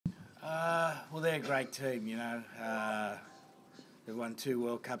Well, they're a great team, they've won 2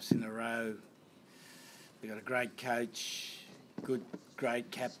 World Cups in a row. They've got a great coach,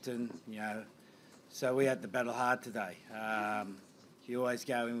 great captain, So we had to battle hard today. You always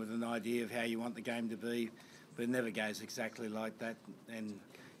go in with an idea of how you want the game to be, but it never goes exactly like that. And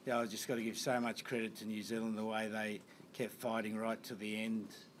I've just got to give so much credit to New Zealand, the way they kept fighting right to the end.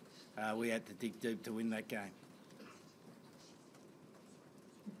 We had to dig deep to win that game.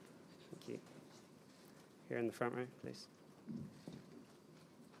 Thank you. Here in the front row, please.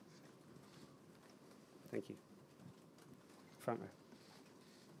 Thank you. Front row.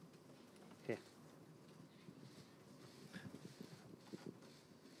 Here.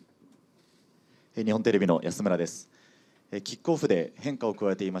 日本テレビの安村です。キックオフで変化を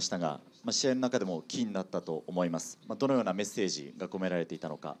加えていましたが、試合の中でもキーになったと思います。どのようなメッセージが込められていた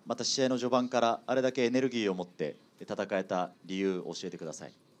のか、また試合の序盤からあれだけエネルギーを持って戦えた理由を教えてくださ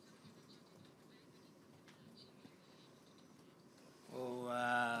い。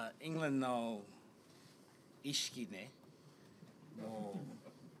イングランドの意識ね、も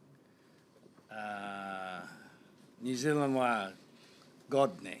うニュージーランドは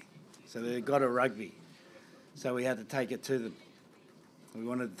God ね、so they got a rugby, so we had to take it to them. We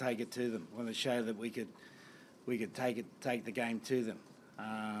wanted to take it to them. We wanted to show that we could take the game to them.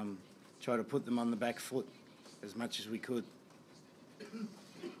 Try to put them on the back foot as much as we could.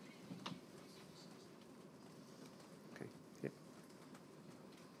 Okay. Yeah.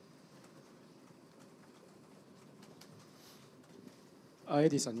 エ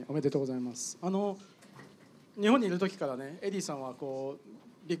ディさんにおめでとうございます。日本にいる時からね、エディさんは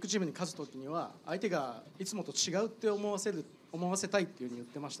ビッグチームに勝つ時には相手がいつもと違うって思わせたいっていうふうに言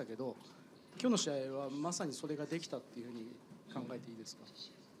ってましたけど、今日の試合はまさにそれができたっていうふうに考えていいですか？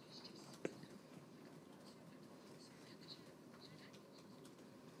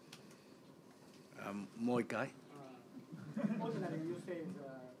もう一回。Ordinarily, you say the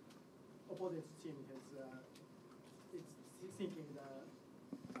opponent's team is thinking that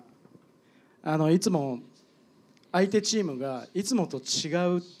いつも相手チームがいつもと違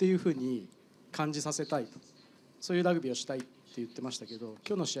うっていうふうに感じさせたいと、そういうラグビーをしたいって言ってましたけど、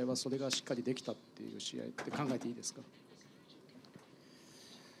今日の試合はそれがしっかりできたっていう試合って考えていいですか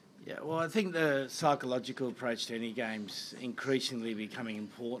？Yeah, well, I think the psychological approach to any game's increasingly becoming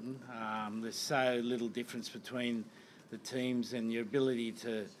important. There's so little difference between the teams, and your ability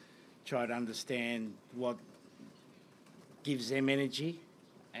to try to understand what gives them energy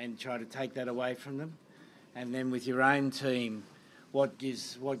and try to take that away from them. And then with your own team, what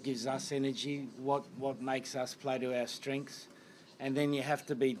gives us energy, what makes us play to our strengths. And then you have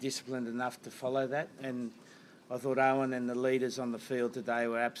to be disciplined enough to follow that. And I thought Owen and the leaders on the field today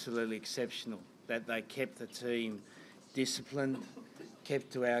were absolutely exceptional, that they kept the team disciplined,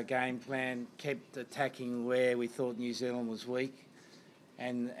 kept to our game plan, kept attacking where we thought New Zealand was weak,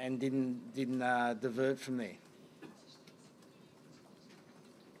 and didn't divert from there.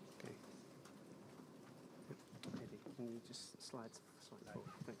 Okay. Eddie, can you just slide forward?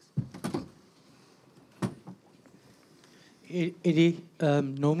 Thanks. Eddie,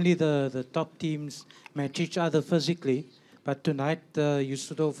 normally the top teams match each other physically, but tonight you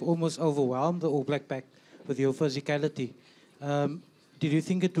sort of almost overwhelmed the All Black pack with your physicality. Did you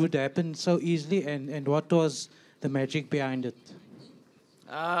think it would happen so easily, and what was the magic behind it?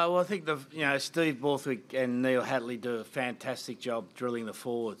 Well, I think Steve Borthwick and Neil Hatley do a fantastic job drilling the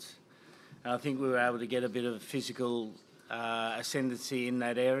forwards. And I think we were able to get a bit of physical ascendancy in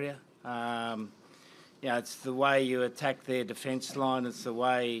that area. It's the way you attack their defence line. It's the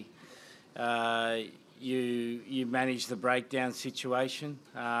way you manage the breakdown situation.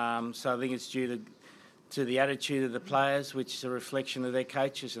 So I think it's due to the attitude of the players, which is a reflection of their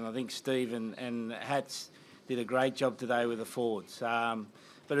coaches. And I think Steve and Hats did a great job today with the forwards.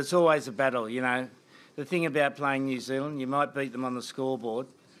 But it's always a battle, The thing about playing New Zealand, you might beat them on the scoreboard,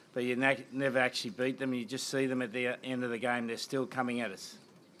 but you never actually beat them. You just see them at the end of the game. They're still coming at us.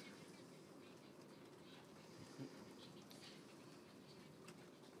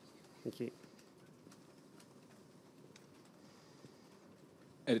 Thank you.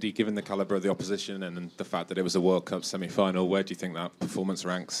 Eddie, given the calibre of the opposition and the fact that it was a World Cup semi-final, where do you think that performance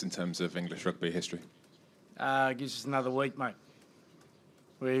ranks in terms of English rugby history? Gives us another week, mate.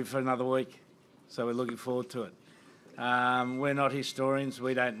 We're here for another week, so we're looking forward to it. We're not historians,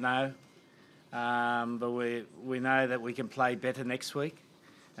 we don't know, but we know that we can play better next week,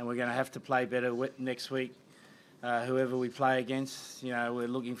 and we're going to have to play better next week. Whoever we play against, we're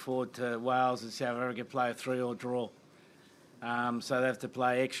looking forward to Wales and South Africa play a 3-3 draw. So they have to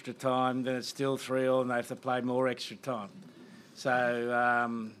play extra time, then it's still 3-3, and they have to play more extra time.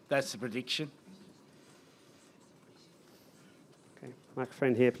 So that's the prediction. Okay,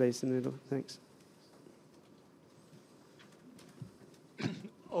 microphone here, please, in the middle. Thanks.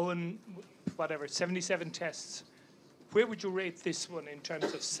 Owen, whatever, 77 tests. Where would you rate this one in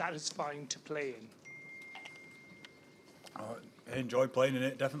terms of satisfying to play in? I enjoyed playing in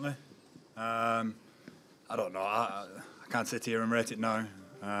it, definitely. I don't know. I can't sit here and rate it now.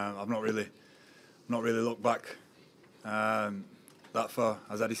 I've not really looked back that far,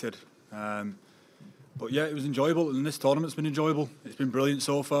 as Eddie said. But yeah, it was enjoyable, and this tournament's been enjoyable. It's been brilliant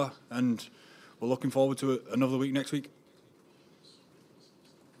so far, and we're looking forward to another week next week.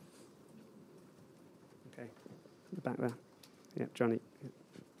 Okay, the back there. Yeah, Johnny. Yeah.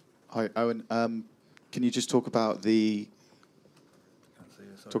 Hi, Owen. Can you just talk about the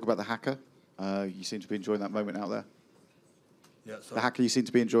hacker? You seem to be enjoying that moment out there. Yeah, sorry. The hacker, you seem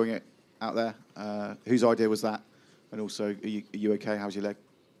to be enjoying it out there. Whose idea was that? And also, are you okay? How's your leg?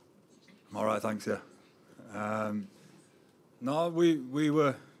 I'm all right, thanks. Yeah. No, we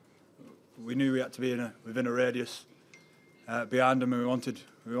knew we had to be within a radius behind them, and we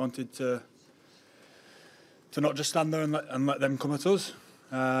wanted to not just stand there and let them come at us.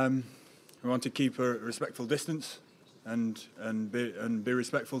 We wanted to keep a respectful distance and be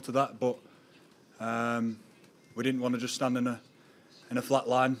respectful to that, but we didn't want to just stand in a flat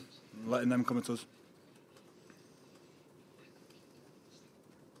line, letting them come at us.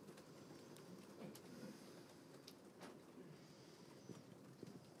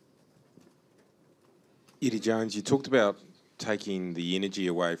 Eddie Jones, you talked about taking the energy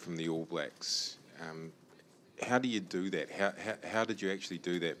away from the All Blacks. How do you do that? How did you actually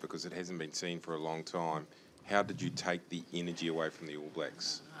do that? Because it hasn't been seen for a long time. How did you take the energy away from the All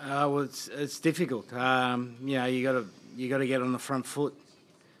Blacks? Well, it's difficult. You know, you got to get on the front foot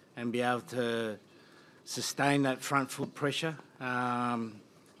and be able to sustain that front foot pressure.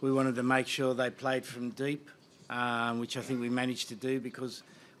 We wanted to make sure they played from deep, which I think we managed to do because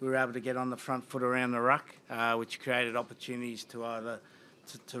we were able to get on the front foot around the ruck, which created opportunities to either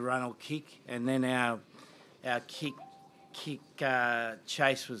to run or kick, and then our kick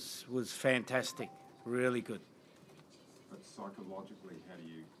chase was fantastic, really good. But psychologically, how do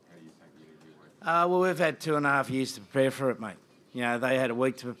you take the energy away? Well, we've had 2.5 years to prepare for it, mate. You know, they had a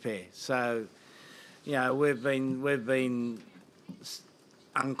week to prepare, so you know we've been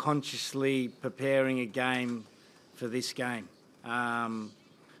unconsciously preparing a game for this game.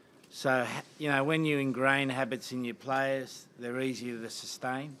 So, you know, when you ingrain habits in your players, they're easier to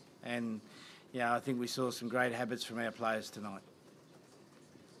sustain. And, you know, I think we saw some great habits from our players tonight.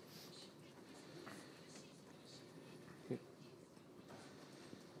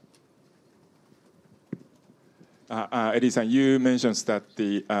 Eddie-san, you mentioned that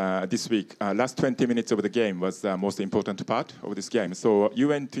this week, last 20 minutes of the game was the most important part of this game. So you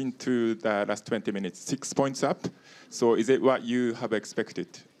went into the last 20 minutes 6 points up. So is it what you have expected?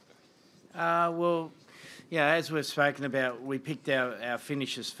 Well, yeah, as we've spoken about, we picked our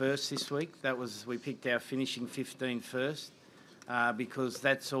finishers first this week. We picked our finishing 15 first because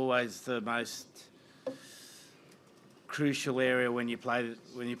that's always the most crucial area when you play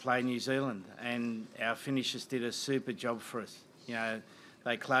New Zealand, and our finishers did a super job for us. You know,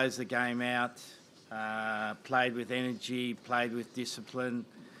 they closed the game out, played with energy, played with discipline,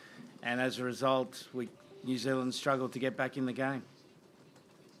 and as a result, New Zealand struggled to get back in the game.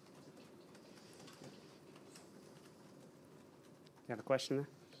 You have a question there?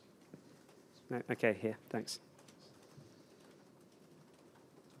 No? Okay, here, thanks.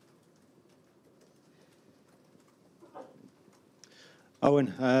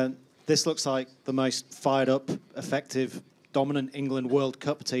 Owen, this looks like the most fired up, effective, dominant England World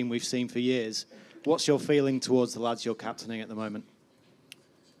Cup team we've seen for years. What's your feeling towards the lads you're captaining at the moment?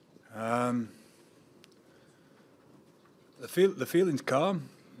 The feeling's calm.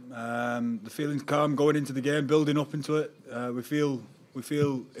 The feeling's calm going into the game, building up into it. We feel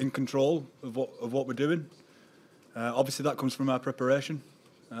in control of what we're doing. Obviously, that comes from our preparation,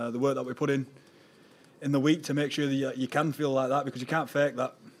 the work that we put in the week to make sure that you can feel like that, because you can't fake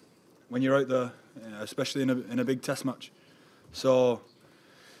that when you're out there, especially in a big test match. So,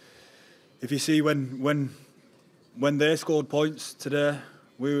 if you see when they scored points today,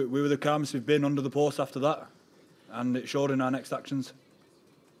 we were the calmest we've been under the post after that, and it showed in our next actions.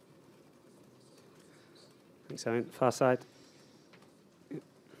 Thanks, Owen. Far side.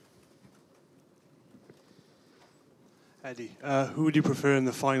 Eddie, who would you prefer in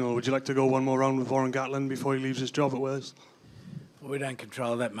the final? Would you like to go one more round with Warren Gatland before he leaves his job at Wales? We don't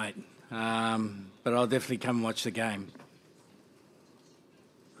control that, mate. But I'll definitely come and watch the game.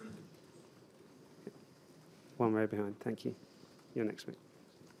 One row behind. Thank you. You're next, mate.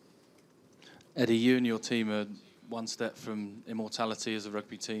 Eddie, you and your team are one step from immortality as a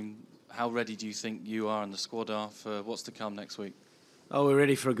rugby team. How ready do you think you are and the squad are for what's to come next week? Oh, we're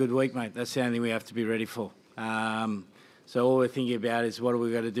ready for a good week, mate. That's the only thing we have to be ready for. So all we're thinking about is what are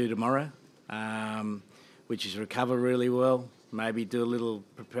we going to do tomorrow, which is recover really well, maybe do a little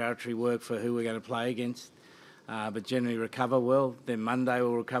preparatory work for who we're going to play against, but generally recover well. Then Monday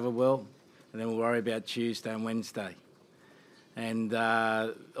we'll recover well, and then we'll worry about Tuesday and Wednesday. And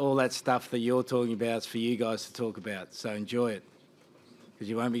all that stuff that you're talking about is for you guys to talk about, so enjoy it, because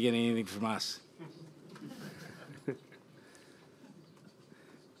you won't be getting anything from us.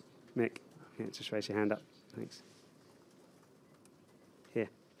 Mick, yeah, just raise your hand up. Thanks. Here.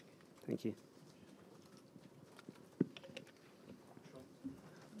 Thank you.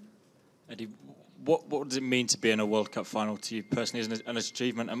 Eddie, what does it mean to be in a World Cup final to you personally as an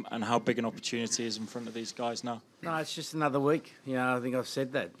achievement, and how big an opportunity is in front of these guys now? No, it's just another week. You know, I think I've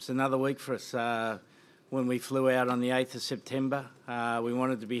said that. It's another week for us. When we flew out on the 8th of September, we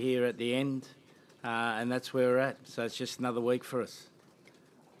wanted to be here at the end, and that's where we're at. So it's just another week for us.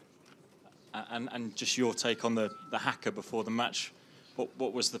 And just your take on the haka before the match.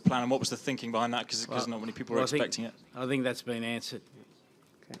 What was the plan and what was the thinking behind that? Because not many people were expecting it. I think that's been answered.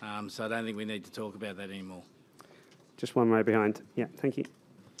 Okay. So I don't think we need to talk about that anymore. Just one row behind. Yeah, thank you.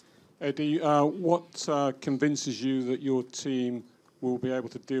 Eddie, what convinces you that your team will be able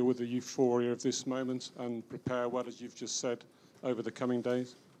to deal with the euphoria of this moment and prepare well, as you've just said, over the coming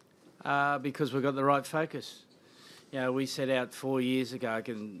days? Because we've got the right focus. You know, we set out 4 years ago. I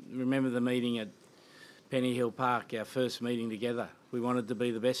can remember the meeting at Penny Hill Park, our first meeting together. We wanted to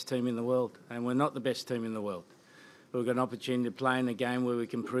be the best team in the world, and we're not the best team in the world. We've got an opportunity to play in a game where we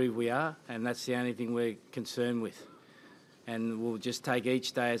can prove we are, and that's the only thing we're concerned with. And we'll just take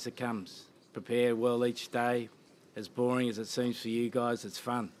each day as it comes. Prepare well each day. As boring as it seems for you guys, it's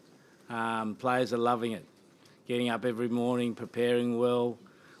fun. Players are loving it. Getting up every morning, preparing well,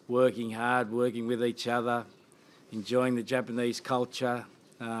 working hard, working with each other, enjoying the Japanese culture.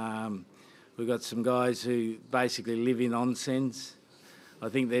 We've got some guys who basically live in onsens. I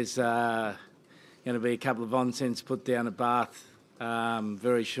think there's going to be a couple of onsens put down at Bath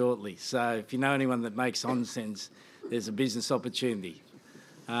very shortly. So if you know anyone that makes onsens, there's a business opportunity.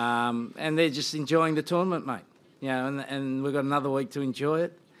 And they're just enjoying the tournament, mate. You know, and we've got another week to enjoy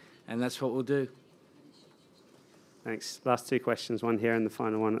it, and that's what we'll do. Thanks. Last two questions, one here and the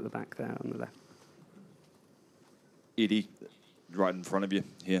final one at the back there on the left. Eddie, right in front of you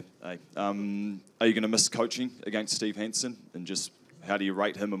here. Hey. Are you going to miss coaching against Steve Hansen? And just how do you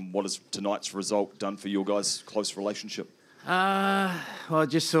rate him, and what has tonight's result done for your guys' close relationship? Well, I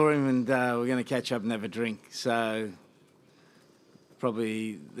just saw him, and we're going to catch up and have a drink. So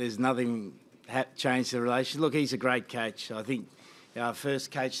probably there's nothing changed the relationship. Look, he's a great coach. I think I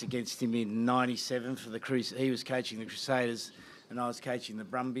first coached against him in '97 for the He was coaching the Crusaders, and I was coaching the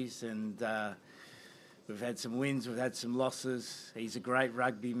Brumbies, and we've had some wins, we've had some losses. He's a great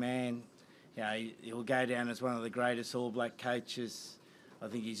rugby man. You know, he'll go down as one of the greatest All Black coaches. I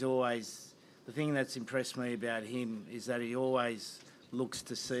think he's always... The thing that's impressed me about him is that he always looks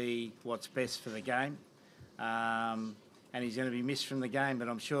to see what's best for the game. And he's going to be missed from the game, but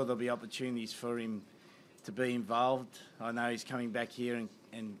I'm sure there'll be opportunities for him to be involved. I know he's coming back here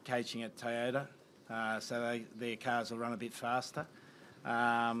and coaching at Toyota, so their cars will run a bit faster.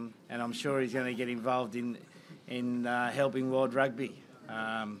 And I'm sure he's going to get involved in helping World Rugby.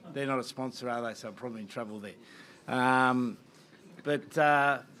 They're not a sponsor, are they? So I'm probably in trouble there.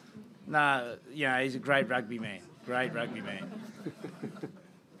 No, you know, he's a great rugby man. Great rugby man.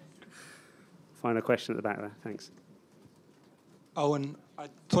 Final question at the back there. Thanks. Owen, I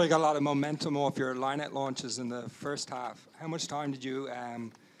thought you got a lot of momentum off your line-out launches in the first half. How much time did you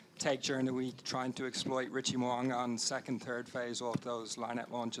take during the week trying to exploit Richie Mo'unga on second, third phase off those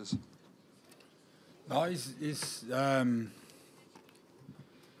line-out launches? No,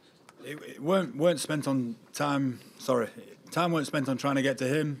 it weren't spent on time. Sorry, time weren't spent on trying to get to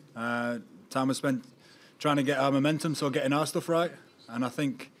him. Time was spent trying to get our momentum, so getting our stuff right. And I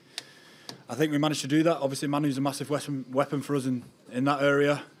think we managed to do that. Obviously, Manu's a massive weapon for us in that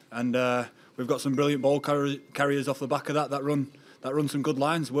area, and we've got some brilliant ball carriers off the back of that run some good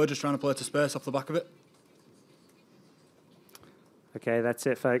lines. We're just trying to play to space off the back of it. Okay, that's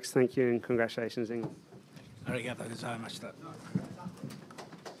it, folks. Thank you and congratulations, England. Arigato gozaimasu.